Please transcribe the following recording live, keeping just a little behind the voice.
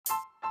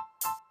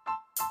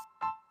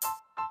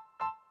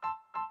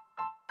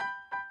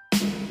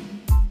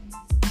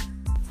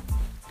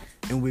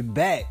And we're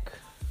back.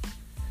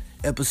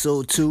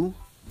 Episode 2.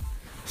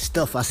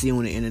 Stuff I see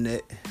on the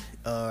internet.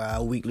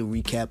 Our weekly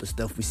recap of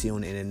stuff we see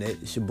on the internet.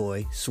 It's your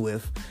boy,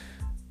 Swift.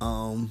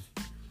 And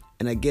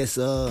I guess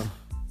we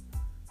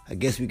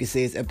could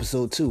say it's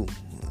episode 2.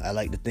 I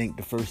like to think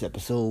the first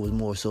episode was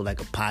more so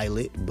like a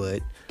pilot,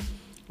 but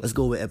let's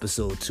go with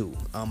episode 2.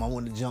 I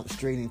want to jump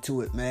straight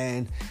into it,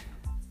 man.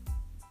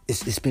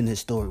 It's been a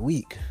historic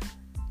week.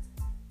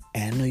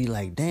 And I know you're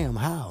like, damn,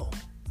 how?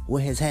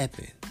 What has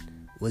happened?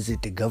 Was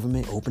it the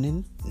government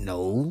opening?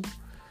 No.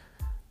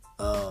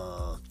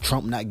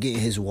 Trump not getting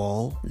his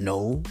wall?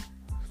 No.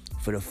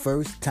 For the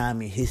first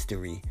time in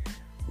history,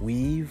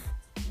 we've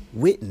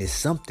witnessed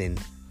something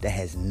that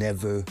has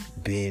never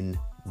been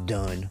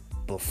done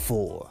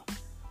before.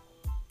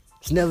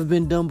 It's never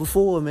been done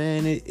before,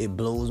 man. It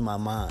blows my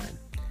mind.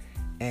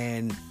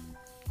 And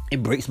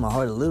it breaks my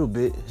heart a little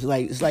bit. It's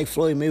like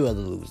Floyd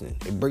Mayweather losing.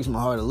 It breaks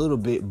my heart a little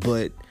bit,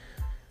 but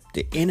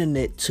the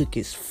internet took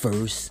its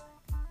first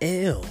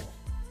L.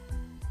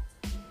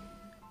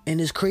 And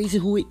it's crazy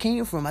who it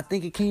came from. I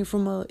think it came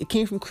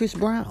from Chris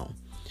Brown.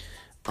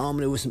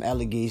 There was some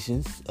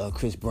allegations.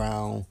 Chris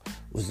Brown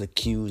was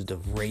accused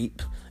of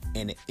rape,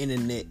 and the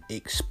internet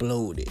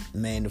exploded.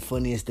 Man, the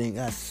funniest thing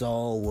I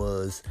saw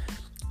was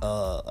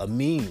a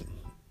meme,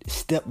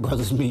 Step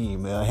Brothers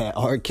meme. Had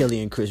R.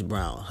 Kelly and Chris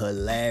Brown.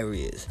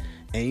 Hilarious.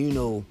 And you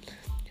know,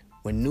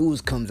 when news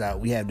comes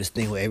out, we have this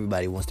thing where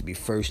everybody wants to be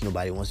first,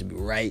 nobody wants to be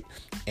right,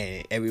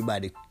 and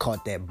everybody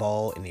caught that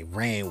ball and they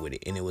ran with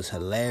it, and it was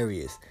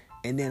hilarious.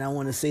 And then I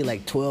want to say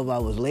like 12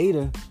 hours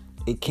later,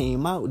 it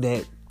came out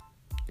that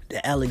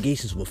the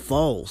allegations were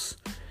false,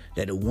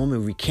 that a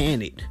woman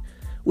recanted,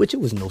 which it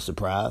was no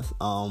surprise.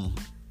 I'm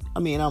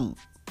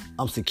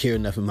secure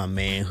enough in my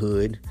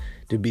manhood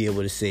to be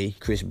able to say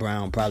Chris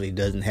Brown probably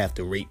doesn't have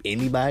to rape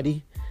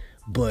anybody.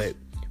 But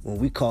when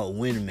we caught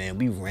wind, man,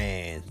 we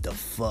ran the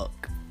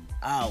fuck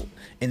out.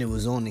 And it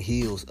was on the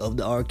heels of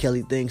the R.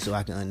 Kelly thing, so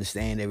I can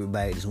understand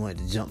everybody just wanted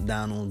to jump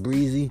down on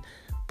Breezy.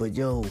 But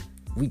yo,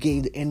 we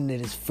gave the internet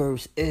its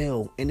first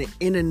L, and the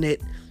internet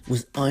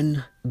was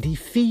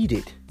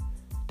undefeated.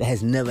 That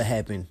has never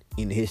happened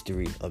in the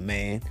history of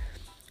man.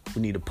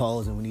 We need to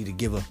pause and we need to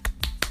give a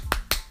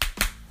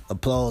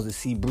applause to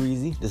C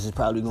Breezy. This is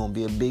probably going to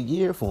be a big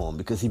year for him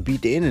because he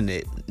beat the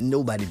internet.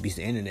 Nobody beats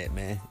the internet,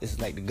 man.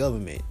 It's like the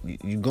government.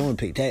 You go and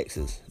pay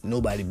taxes.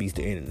 Nobody beats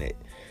the internet.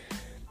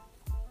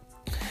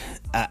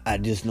 I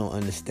just don't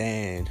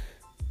understand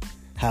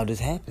how this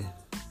happened.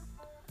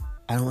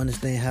 I don't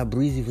understand how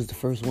Breezy was the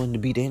first one to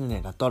beat the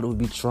internet. I thought it would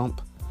be Trump.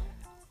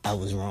 I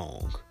was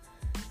wrong.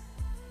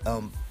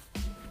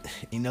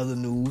 In other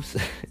news,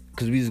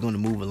 because we're just going to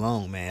move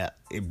along, man,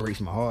 it breaks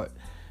my heart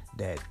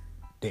that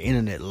the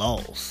internet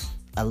lost.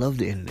 I love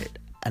the internet.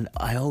 And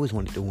I always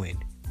wanted to win.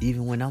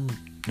 Even when I'm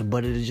the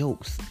butt of the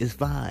jokes. It's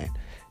fine.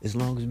 As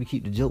long as we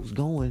keep the jokes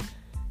going,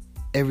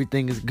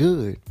 everything is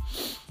good.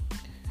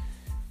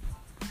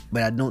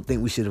 But I don't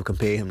think we should have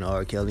compared him to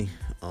R. Kelly.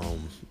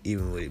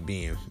 Even with it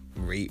being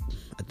rape.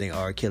 I think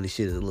R. Kelly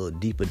shit is a little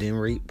deeper than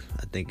rape.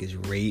 I think his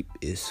rape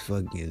is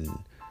fucking...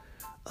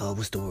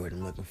 what's the word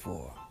I'm looking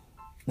for?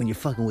 When you're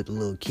fucking with the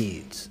little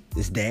kids.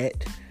 It's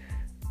that.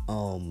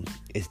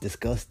 It's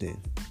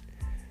disgusting.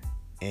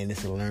 And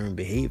it's a learned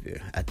behavior.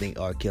 I think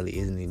R. Kelly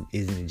isn't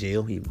in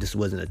jail. This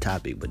wasn't a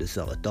topic, but it's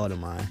a thought of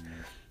mine.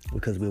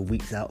 Because we're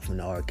weeks out from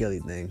the R. Kelly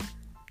thing.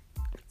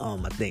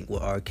 I think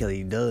what R.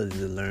 Kelly does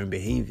is a learned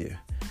behavior.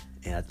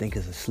 And I think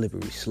it's a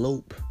slippery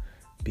slope.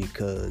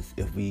 Because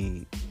if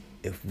we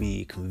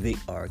convict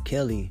R.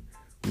 Kelly,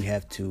 we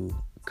have to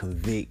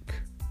convict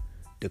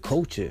the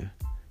culture.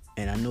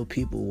 And I know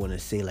people want to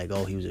say like,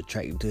 oh, he was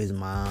attracted to his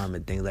mom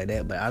and things like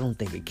that, but I don't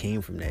think it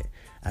came from that.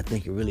 I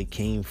think it really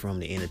came from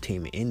the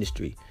entertainment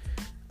industry.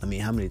 I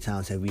mean, how many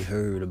times have we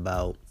heard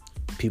about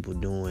people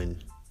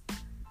doing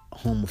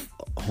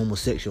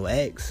homosexual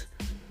acts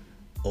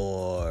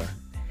or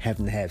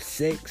having to have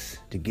sex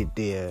to get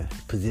their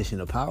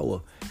position of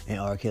power? And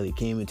R. Kelly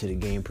came into the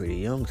game pretty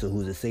young, so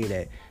who's to say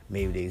that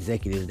maybe the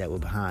executives that were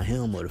behind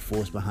him or the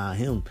force behind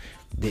him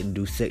didn't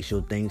do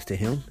sexual things to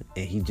him,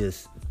 and he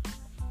just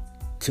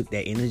took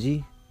that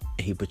energy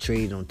and he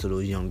portrayed it onto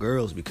those young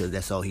girls because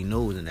that's all he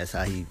knows and that's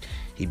how he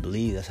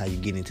believes. That's how you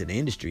get into the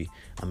industry.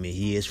 I mean,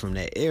 he is from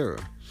that era.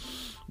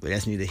 But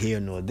that's neither here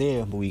nor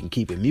there, but we can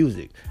keep it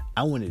music.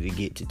 I wanted to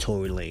get to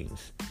Tory Lanez.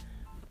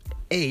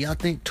 Hey, y'all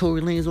think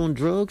Tory Lanez on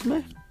drugs,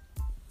 man?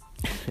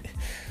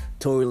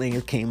 Tory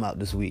Lanez came out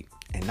this week,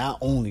 and not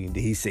only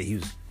did he say he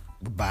was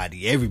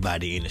body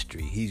everybody in the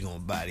street, he's gonna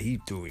body. He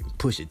threw in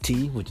Pusha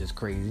T, which is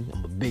crazy.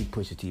 I'm a big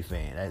Pusha T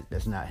fan.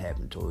 That's not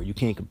happening, Tory. You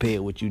can't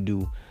compare what you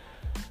do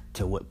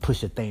to what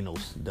Pusha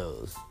Thanos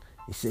does.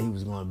 He said he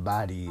was gonna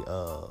body.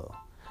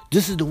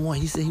 This is the one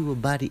he said he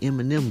would body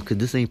Eminem because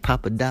this ain't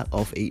Papa Doc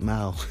off 8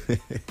 Mile.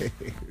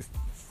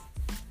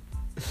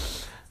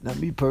 Now,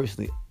 me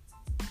personally,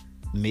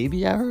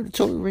 maybe I heard a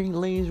Tory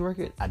Lanez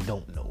record. I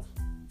don't know.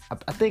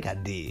 I think I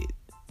did,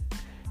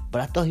 but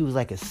I thought he was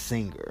like a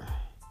singer.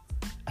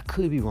 I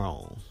could be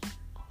wrong.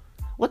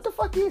 What the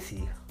fuck is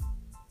he?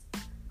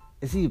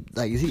 Is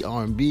he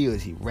R&B or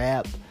is he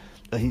rap?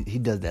 Or he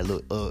does that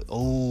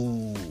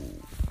little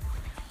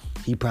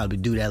he probably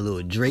do that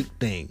little Drake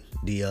thing,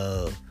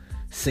 the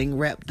sing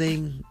rap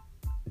thing.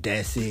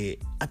 That's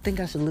it. I think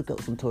I should look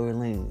up some Tory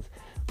Lanez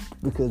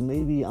because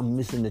maybe I'm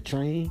missing the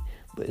train,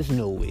 but there's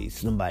no way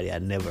somebody I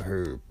never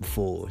heard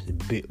before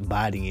is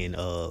bodying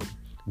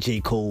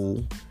J.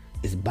 Cole,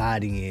 is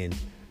bodying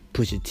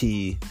Pusha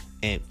T,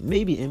 and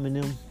maybe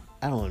Eminem.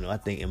 I don't know. I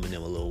think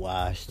Eminem a little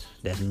washed.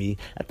 That's me.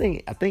 I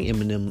think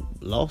Eminem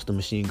lost to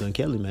Machine Gun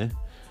Kelly, man.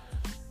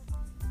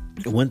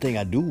 One thing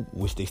I do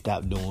wish they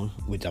stopped doing,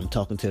 which I'm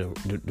talking to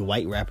the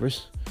white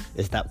rappers,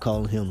 is stop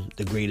calling him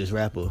the greatest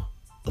rapper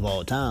of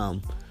all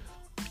time.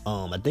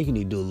 I think he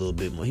need to do a little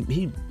bit more.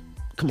 He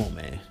come on,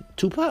 man.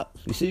 Tupac,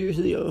 you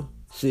seriously, yo?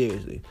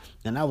 Seriously.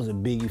 And I was a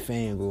Biggie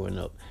fan growing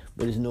up,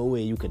 but there's no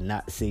way you could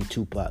not say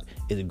Tupac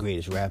is the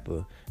greatest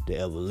rapper to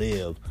ever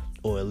live,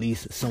 or at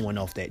least someone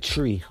off that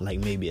tree, like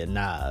maybe a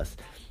Nas.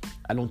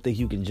 I don't think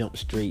you can jump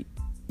straight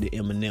to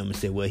Eminem and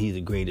say, well, he's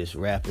the greatest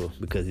rapper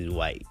because he's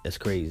white. That's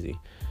crazy.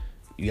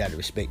 You got to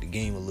respect the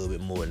game a little bit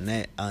more than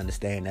that. I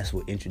understand that's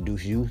what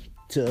introduced you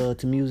to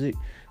music,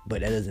 but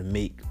that doesn't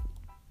make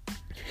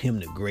him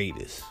the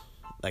greatest.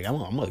 Like,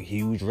 I'm a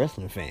huge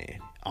wrestling fan.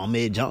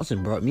 Ahmed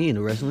Johnson brought me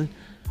into wrestling.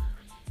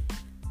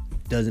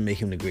 Doesn't make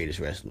him the greatest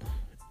wrestler.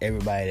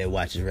 Everybody that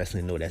watches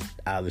wrestling know that's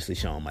obviously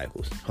Shawn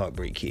Michaels,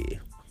 Heartbreak Kid.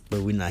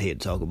 But we're not here to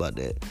talk about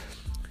that.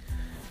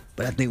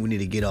 But I think we need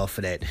to get off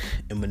of that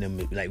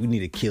Eminem. Like, we need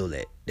to kill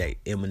that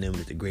Eminem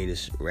is the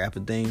greatest rapper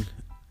thing.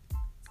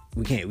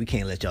 We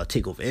can't let y'all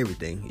take over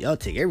everything. Y'all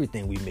take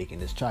everything we make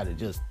and just try to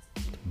just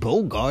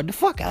bogart the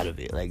fuck out of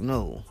it. Like,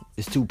 no,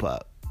 it's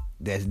Tupac.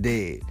 That's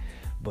dead.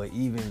 But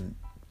even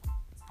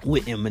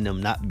with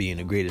Eminem not being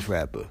the greatest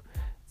rapper,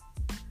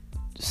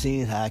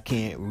 seeing how I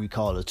can't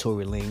recall a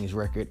Tory Lanez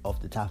record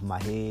off the top of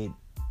my head,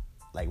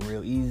 like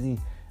real easy,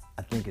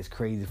 I think it's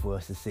crazy for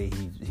us to say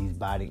he's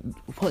bodying.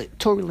 What,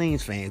 Tory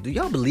Lanez fans, do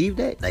y'all believe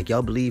that? Like,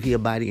 y'all believe he'll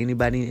body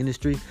anybody in the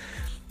industry?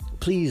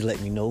 Please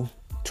let me know.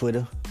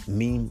 Twitter,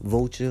 Meme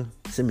Vulture,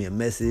 send me a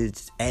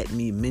message, at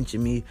me,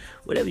 mention me,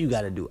 whatever you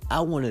gotta do. I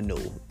want to know,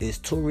 is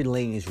Tory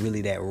Lanez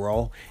really that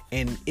raw?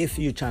 And if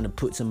you're trying to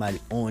put somebody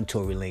on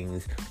Tory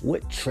Lanez,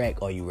 what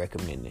track are you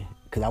recommending?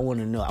 Because I want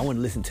to know. I want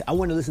to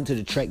listen to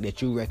the track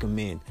that you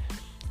recommend,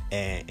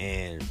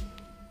 and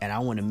I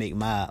want to make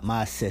my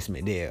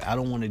assessment there. I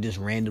don't want to just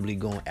randomly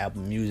go on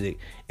Apple Music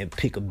and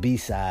pick a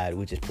B-side,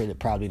 which is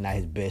probably not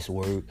his best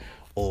work,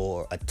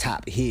 or a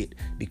top hit,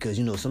 because,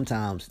 you know,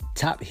 sometimes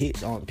top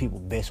hits aren't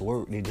people's best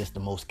work. They're just the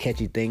most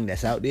catchy thing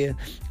that's out there.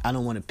 I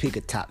don't want to pick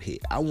a top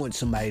hit. I want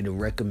somebody to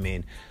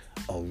recommend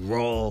a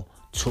raw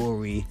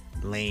Tory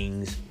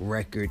Lanez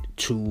record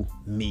to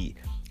me.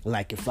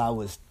 Like, if I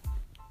was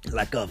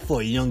for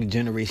a younger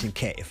generation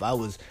cat, if I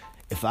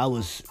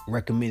was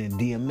recommending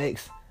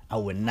DMX, I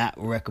would not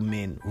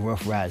recommend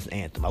Rough Riders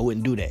Anthem. I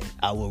wouldn't do that.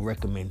 I would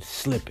recommend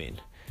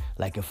Slippin'.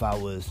 Like, if I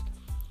was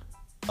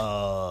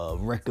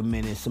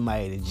recommending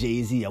somebody to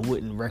Jay-Z, I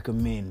wouldn't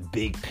recommend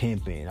Big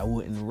Pimpin'. I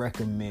wouldn't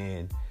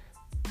recommend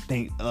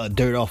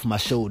Dirt Off My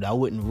Shoulder. I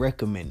wouldn't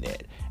recommend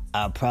that.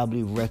 I'd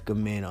probably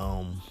recommend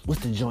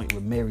what's the joint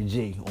with Mary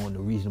J on the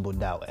Reasonable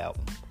Doubt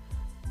album?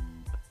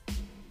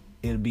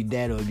 It'll be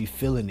that, or it'll be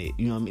Feeling It.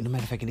 You know what I mean? No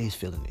matter of fact, it is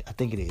Feeling It. I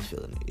think it is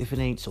Feeling It. If it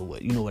ain't, so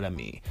what? You know what I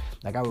mean?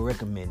 Like, I would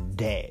recommend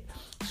that.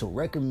 So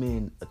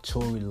recommend a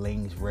Tory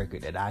Lanez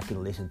record that I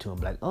can listen to and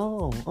be like,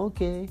 oh,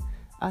 okay,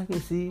 I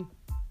can see.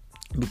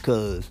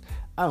 Because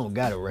I don't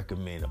gotta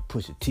recommend a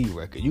Pusha T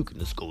record. You can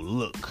just go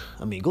look.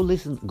 I mean, go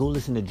listen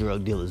to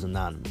Drug Dealers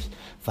Anonymous.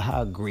 For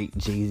how great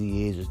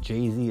Jay-Z is.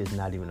 Jay-Z is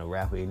not even a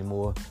rapper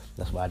anymore.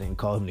 That's why I didn't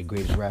call him the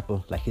greatest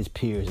rapper. Like, his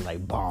peers are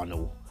like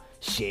Bono,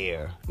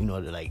 Cher, you know,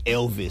 like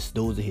Elvis.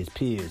 Those are his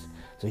peers.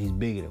 So he's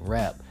bigger than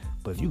rap.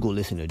 But if you go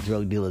listen to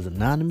Drug Dealers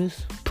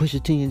Anonymous,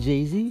 Pusha T and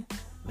Jay-Z,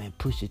 man,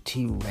 Pusha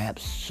T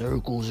raps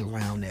circles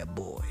around that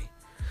boy.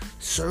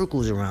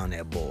 Circles around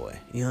that boy.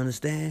 You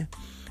understand?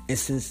 And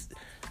since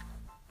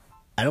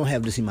I don't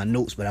have this in my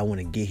notes, but I want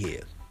to get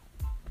here.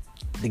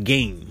 The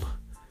Game.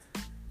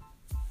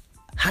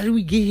 How did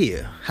we get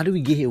here? How did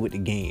we get here with The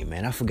Game,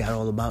 man? I forgot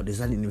all about this.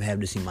 I didn't even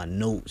have this in my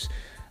notes.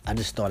 I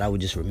just thought I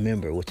would just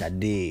remember, which I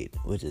did,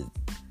 which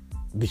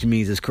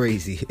means it's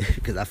crazy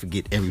because I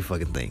forget every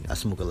fucking thing. I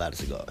smoke a lot of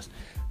cigars,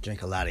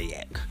 drink a lot of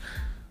yak.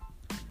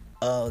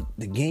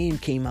 The Game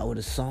came out with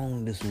a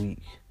song this week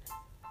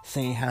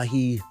saying how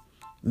he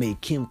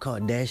made Kim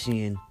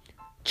Kardashian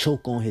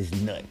choke on his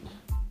nut,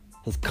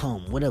 his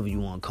cum, whatever you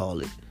want to call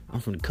it. I'm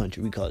from the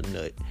country, we call it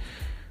nut.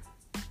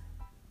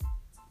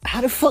 How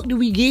the fuck did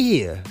we get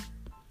here?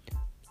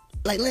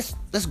 Like,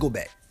 let's go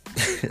back.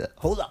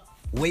 Hold up,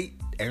 wait,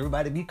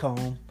 everybody be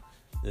calm.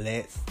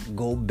 Let's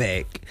go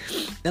back.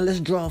 Now let's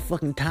draw a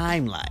fucking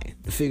timeline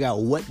to figure out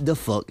what the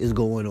fuck is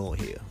going on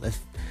here.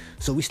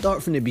 So we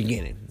start from the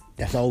beginning.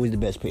 That's always the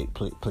best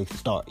place to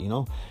start, you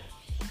know?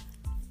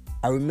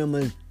 I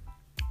remember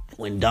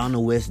when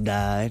Donna West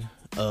died.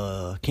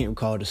 Can't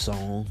recall the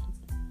song.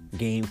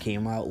 Game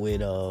came out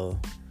with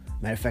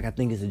matter of fact, I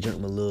think it's a joint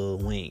with Lil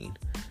Wayne.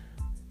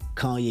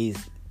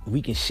 Kanye's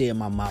we can share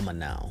my mama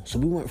now. So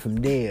we went from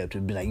there to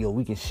be like, yo,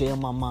 we can share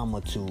my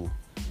mama to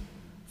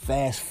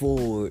fast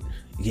forward.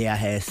 Yeah, I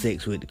had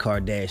sex with a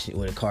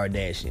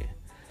Kardashian.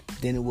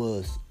 Then it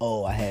was,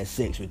 oh, I had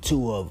sex with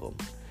 2 of them.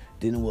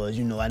 Then it was,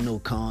 I know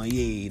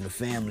Kanye and the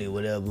family or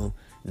whatever.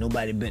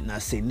 Nobody better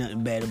not say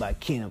nothing bad about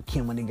Kim.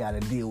 Kim when they got to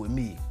deal with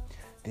me.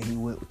 Then he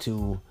went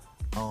to,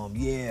 I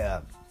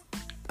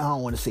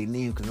don't want to say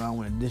names because I don't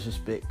want to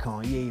disrespect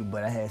Kanye,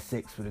 but I had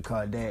sex with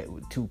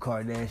 2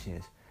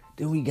 Kardashians.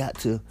 Then we got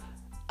to,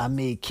 I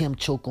made Kim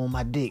choke on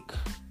my dick.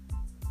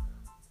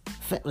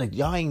 Like,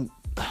 y'all ain't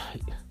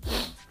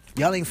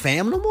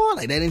fam no more?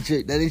 Like, that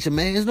ain't your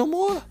mans no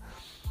more?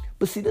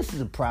 But see, this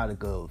is a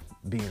product of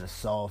being a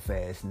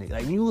soft-ass nigga.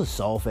 Like, when you a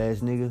soft-ass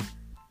nigga,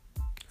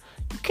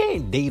 you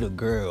can't date a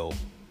girl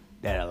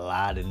that a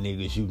lot of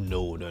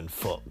niggas done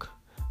fuck.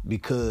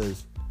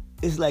 Because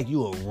it's like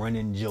you a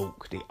running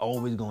joke. They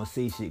always gonna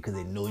say shit because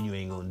they know you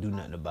ain't gonna do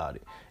nothing about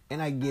it.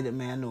 And I get it,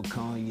 man. I know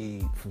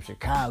Kanye from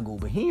Chicago,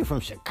 but he ain't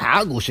from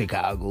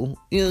Chicago.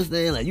 You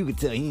understand? Like, you can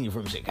tell he ain't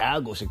from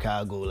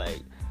Chicago. Like,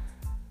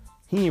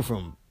 he ain't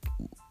from,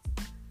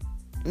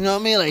 you know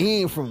what I mean? Like,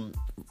 he ain't from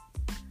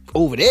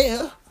over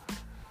there.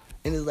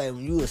 And it's like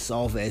when you a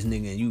soft ass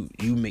nigga and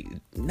you make,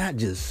 not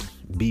just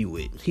be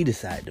with, he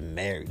decided to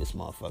marry this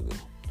motherfucker.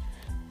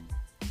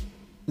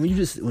 When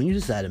you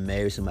decide to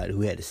marry somebody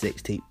who had a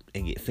sex tape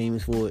and get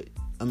famous for it,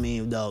 I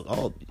mean,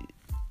 dog,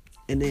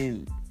 and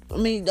then, I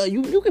mean, dog,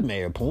 you could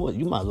marry a porn,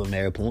 you might as well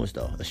marry a porn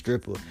star, a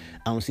stripper.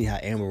 I don't see how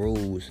Amber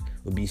Rose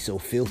would be so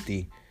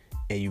filthy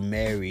and you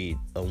married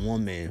a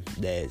woman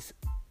that's,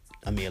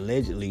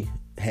 allegedly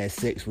had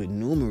sex with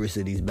numerous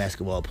of these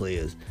basketball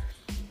players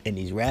and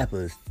these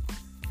rappers,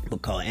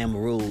 but call Amber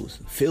Rose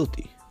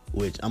filthy,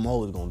 which I'm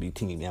always gonna be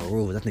team Amber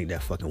Rose. I think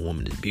that fucking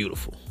woman is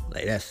beautiful.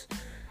 Like, that's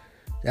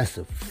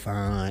a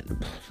fine.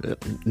 You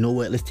know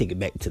what? Let's take it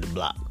back to the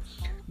block.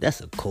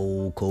 That's a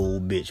cold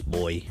bitch,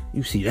 boy.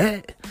 You see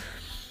that?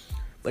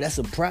 But that's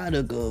a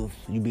product of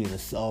you being a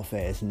soft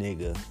ass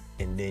nigga,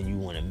 and then you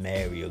want to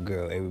marry a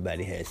girl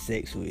everybody had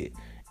sex with,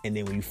 and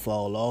then when you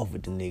fall off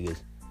with the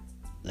niggas,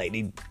 like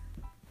you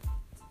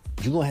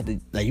gonna have to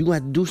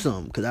do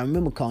something. Cause I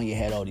remember Kanye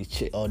had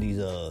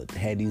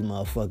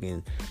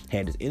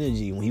had this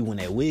energy when he went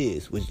at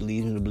Wiz, which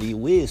leads me to believe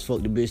Wiz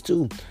fucked the bitch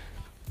too.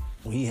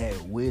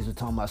 When Wiz was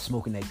talking about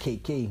smoking that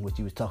KK, which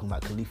he was talking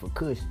about Khalifa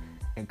Kush,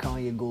 and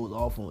Kanye goes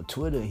off on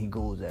Twitter and he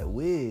goes at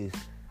Wiz,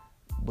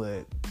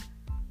 but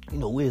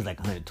Wiz like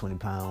 120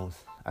 pounds.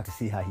 I can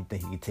see how he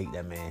think he can take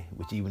that man,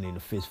 which even in a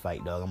fist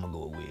fight, dog, I'm gonna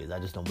go with Wiz. I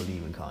just don't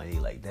believe in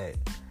Kanye like that.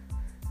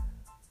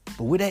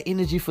 But with that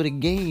energy for the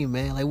game,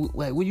 man, like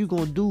what you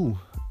gonna do?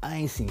 I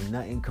ain't seen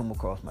nothing come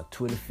across my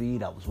Twitter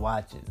feed. I was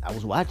watching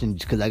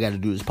just because I got to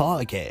do this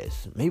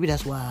podcast. Maybe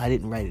that's why I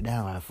didn't write it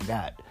down. I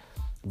forgot.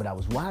 But I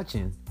was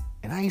watching,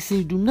 and I ain't seen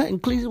you do nothing.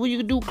 Cletus, what you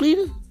can do,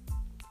 Cletus?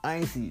 I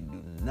ain't seen you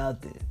do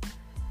nothing.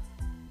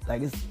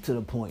 Like, it's to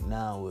the point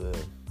now where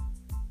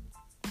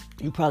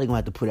you probably gonna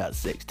have to put out a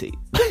sex tape.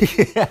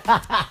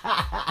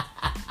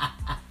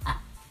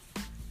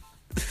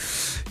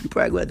 You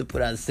probably gonna have to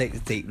put out a sex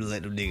tape to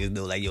let them niggas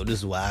know, like, yo, this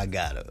is why I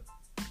got her.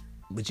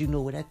 But you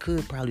know what? That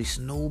could probably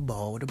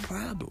snowball the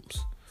problems.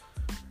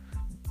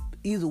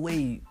 Either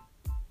way,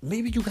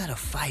 maybe you gotta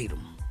fight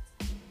them.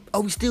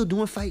 Are we still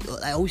doing fight?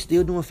 Are we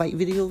still doing fight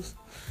videos?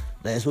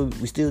 That's what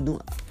we still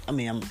doing. I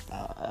mean,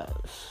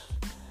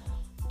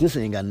 this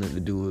ain't got nothing to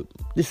do with.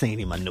 This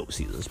ain't in my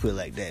notes either. Let's put it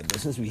like that.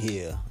 But since we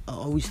here,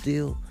 are we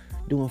still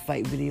doing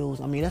fight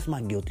videos? I mean, that's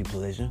my guilty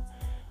pleasure.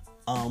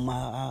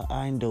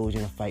 I indulge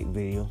in a fight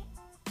video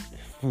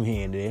from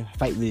here and there.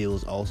 Fight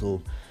videos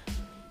also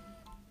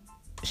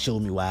show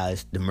me why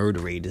the murder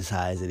rate is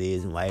high as it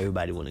is and why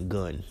everybody want a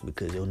gun,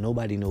 because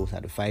nobody knows how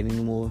to fight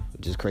anymore,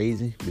 which is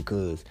crazy,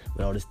 because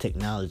with all this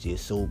technology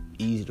it's so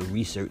easy to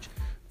research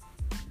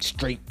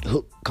straight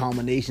hook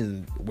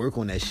combinations, work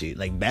on that shit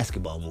like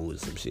basketball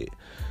moves or some shit.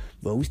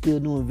 But we still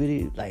doing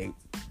video. Like,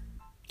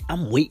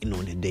 I'm waiting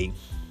on the day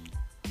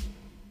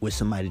where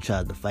somebody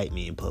tries to fight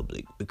me in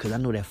public, because I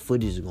know that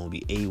footage is going to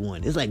be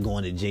A1. It's like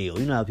going to jail.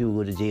 You know how people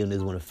go to jail and they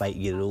just want to fight,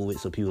 get it over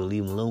with, so people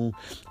leave them alone?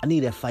 I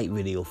need that fight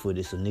video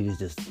footage so niggas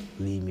just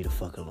leave me the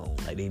fuck alone.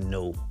 Like, they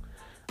know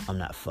I'm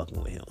not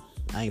fucking with him.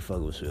 I ain't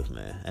fucking with Swift,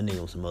 man. I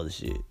nigga on some other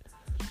shit.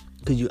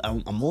 Because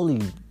I'm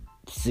only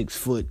 6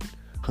 foot,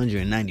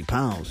 190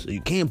 pounds, so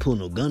you can't pull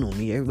no gun on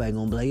me. Everybody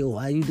going to be like, yo,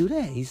 why you do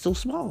that? He's so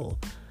small.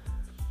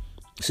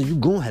 So you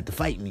going to have to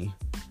fight me.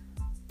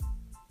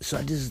 So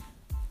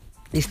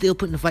they still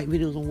putting the fight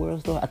videos on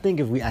World Star. I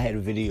think if I had a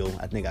video,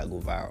 I think I'd go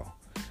viral.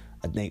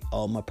 I think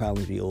all my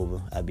problems be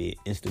over. I'd be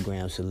an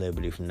Instagram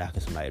celebrity from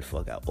knocking somebody the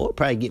fuck out. Or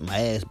probably get my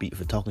ass beat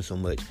for talking so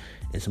much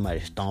and somebody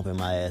stomping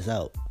my ass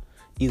out.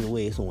 Either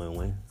way, it's a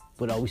win-win.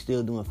 But are we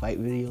still doing fight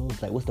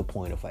videos? Like, what's the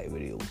point of fight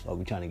videos? Are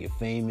we trying to get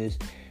famous?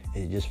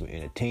 Is it just for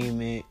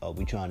entertainment? Are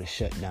we trying to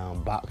shut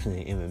down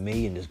boxing and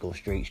MMA and just go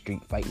straight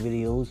street fight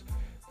videos?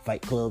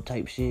 Fight club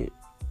type shit?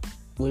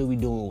 What are we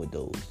doing with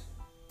those?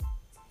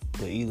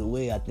 But either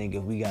way, I think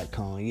if we got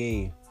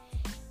Kanye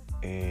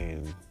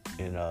and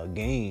a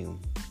game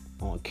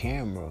on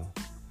camera,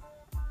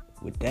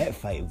 with that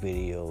fight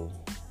video,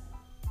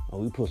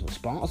 we put some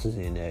sponsors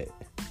in that.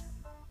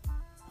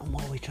 I'm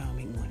always trying to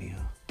make money,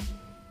 huh?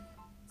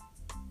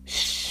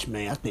 Shh,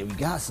 man, I think we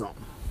got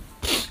something.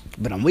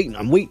 But I'm waiting,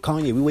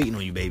 Kanye, we waiting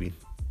on you, baby.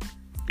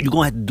 You're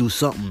gonna have to do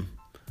something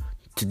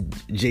to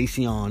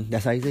Jayceon,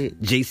 that's how you say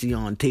it?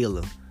 Jayceon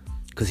Taylor.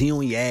 Cause he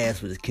on your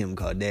ass with his Kim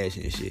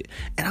Kardashian and shit.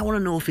 And I wanna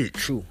know if it's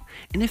true.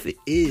 And if it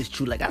is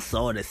true, like I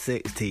saw the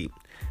sex tape,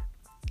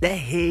 that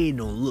head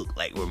don't look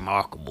like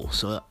remarkable.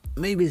 So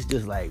maybe it's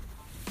just like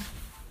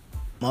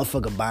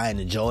motherfucker buying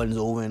the Jordans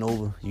over and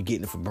over. You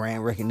getting it for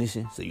brand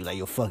recognition. So you like,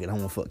 yo, fuck it, I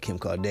wanna fuck Kim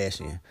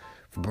Kardashian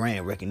for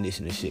brand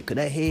recognition and shit. Cause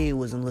that head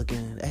wasn't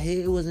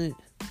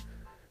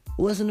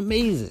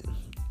amazing.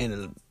 And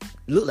it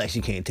looked like she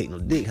can't take no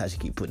dick, how she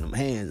keep putting them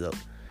hands up.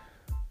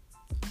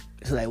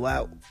 It's like,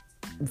 wow,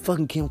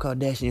 fucking Kim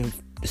Kardashian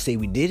to say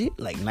we did it?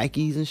 Like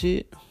Nikes and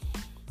shit?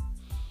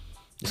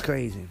 It's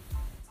crazy.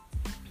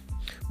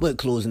 But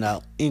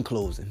in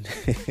closing,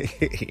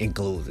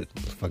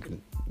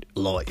 fucking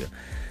lawyer.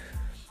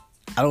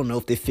 I don't know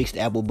if they fixed the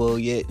Apple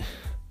bug yet.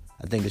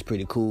 I think it's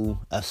pretty cool.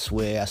 I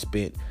swear I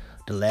spent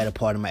the latter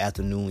part of my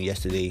afternoon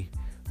yesterday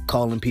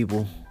calling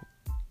people,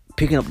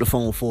 picking up the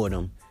phone for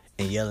them,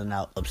 and yelling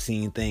out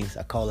obscene things.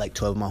 I called like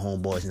 12 of my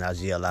homeboys and I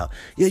was yelling out,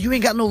 "Yo, you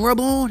ain't got no rub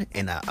on?"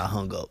 And I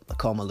hung up. I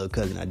called my little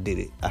cousin. I did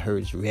it. I heard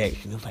his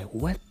reaction. I was like,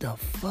 what the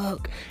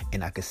fuck?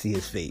 And I could see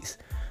his face.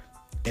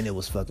 And it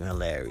was fucking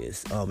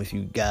hilarious. If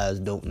you guys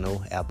don't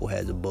know, Apple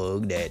has a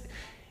bug that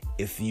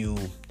if you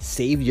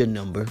save your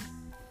number,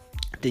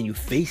 then you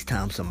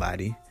FaceTime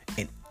somebody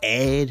and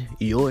add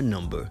your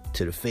number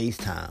to the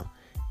FaceTime,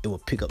 it will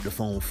pick up the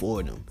phone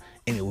for them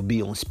and it will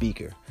be on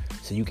speaker.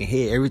 So you can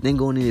hear everything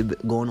going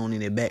on in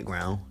their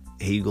background.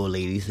 Here you go,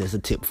 ladies. That's a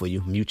tip for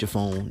you. Mute your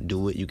phone.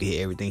 Do it. You can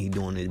hear everything he's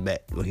doing in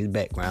his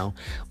background.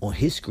 On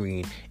his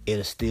screen,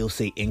 it'll still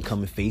say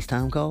incoming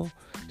FaceTime call.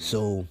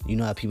 So you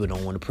know how people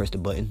don't want to press the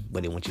button,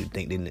 but they want you to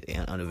think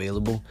they're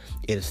unavailable.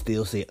 It'll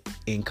still say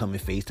incoming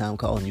FaceTime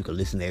call, and you can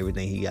listen to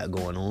everything he got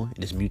going on. And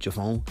just mute your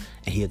phone,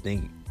 and he'll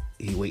think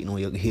he waiting on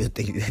you. He'll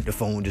think that the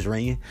phone just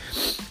ringing.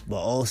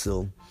 But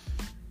also,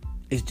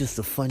 it's just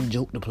a fun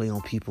joke to play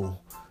on people.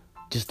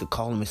 Just to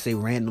call them and say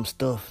random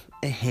stuff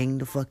and hang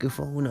the fucking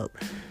phone up.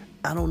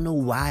 I don't know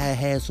why I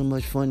had so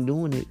much fun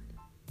doing it,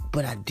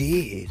 but I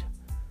did.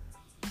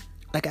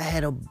 Like, I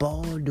had a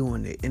ball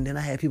doing it. And then I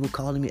had people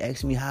calling me,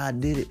 asking me how I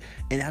did it.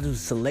 And I was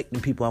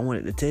selecting people I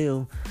wanted to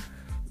tell.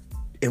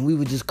 And we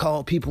would just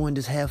call people and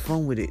just have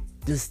fun with it.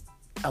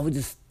 I would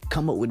just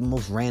come up with the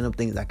most random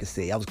things I could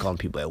say. I was calling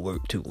people at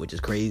work too, which is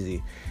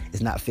crazy.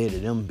 It's not fair to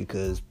them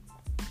because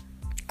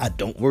I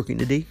don't work in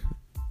the day.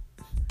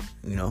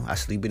 You know, I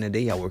sleep in the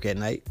day, I work at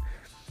night.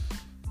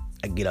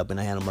 I get up and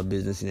I handle my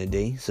business in the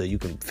day. So you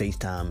can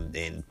FaceTime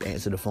and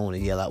answer the phone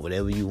and yell out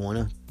whatever you want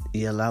to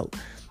yell out.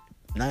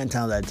 9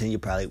 times out of 10, you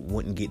probably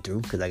wouldn't get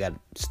through because I got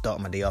to start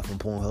my day off on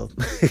Pornhub.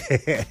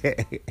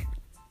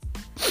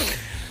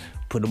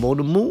 Put them on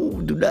the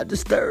move. Do not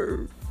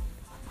disturb.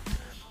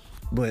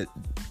 But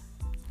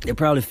they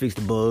probably fixed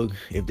the bug.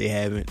 If they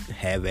haven't,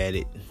 have at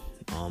it.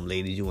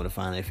 Ladies, you want to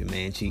find out if your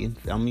man cheating?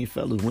 I mean,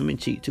 fellas, women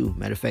cheat too.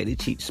 Matter of fact, they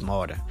cheat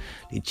smarter.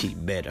 They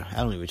cheat better.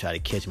 I don't even try to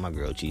catch my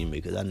girl cheating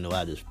because I know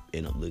I just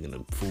end up looking a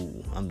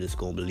fool. I'm just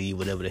going to believe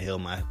whatever the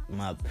hell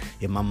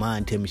if my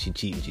mind tell me she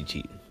cheating, she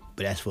cheating.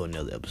 But that's for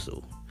another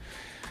episode.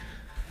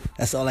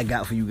 That's all I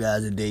got for you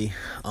guys today.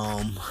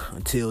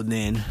 Until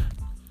then,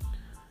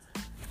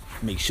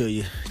 make sure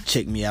you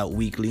check me out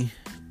weekly.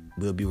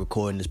 We'll be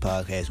recording this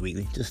podcast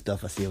weekly. Just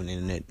stuff I see on the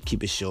internet.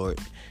 Keep it short.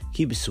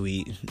 Keep it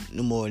sweet.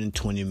 No more than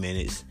 20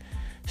 minutes.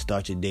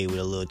 Start your day with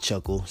a little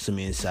chuckle, some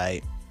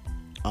insight.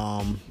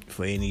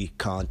 For any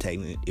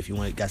contact, if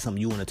you got something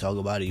you want to talk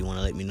about or you want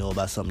to let me know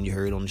about something you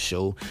heard on the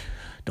show,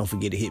 don't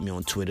forget to hit me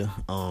on Twitter.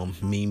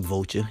 Meme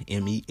Vulture,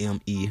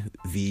 MEMEVULTURE.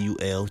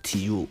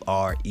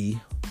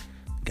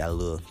 Got a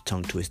little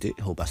tongue twisted.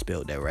 Hope I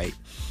spelled that right.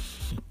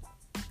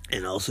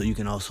 And also, you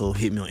can also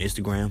hit me on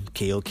Instagram,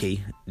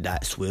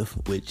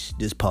 KOK.Swift, which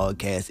this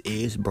podcast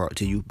is brought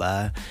to you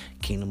by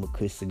Kingdom of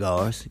Chris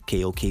Cigars,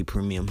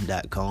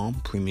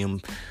 KOKPremium.com.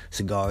 Premium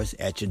cigars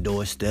at your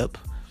doorstep.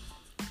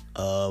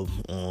 On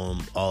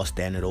all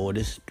standard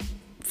orders.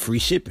 Free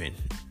shipping.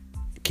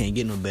 Can't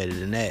get no better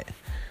than that.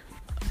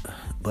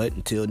 But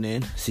until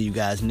then, see you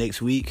guys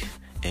next week,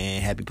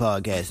 and happy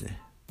podcasting.